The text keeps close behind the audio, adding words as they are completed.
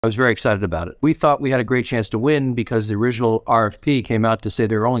I was very excited about it. We thought we had a great chance to win because the original RFP came out to say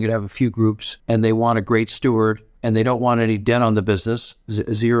they're only going to have a few groups and they want a great steward and they don't want any debt on the business,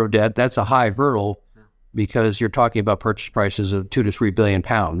 zero debt. That's a high hurdle because you're talking about purchase prices of 2 to 3 billion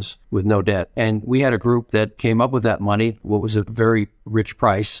pounds with no debt. And we had a group that came up with that money, what was a very rich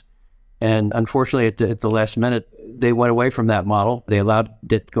price. And unfortunately, at the last minute, they went away from that model. They allowed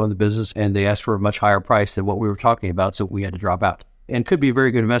debt to go in the business and they asked for a much higher price than what we were talking about. So we had to drop out. And could be a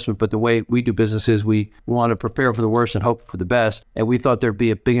very good investment, but the way we do business is we want to prepare for the worst and hope for the best. And we thought there'd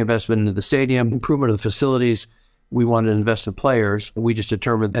be a big investment into the stadium, improvement of the facilities. We wanted to invest in players. We just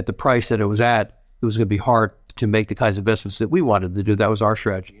determined at the price that it was at, it was going to be hard to make the kinds of investments that we wanted to do. That was our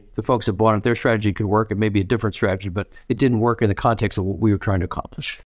strategy. The folks that bought it, their strategy could work. It may be a different strategy, but it didn't work in the context of what we were trying to accomplish.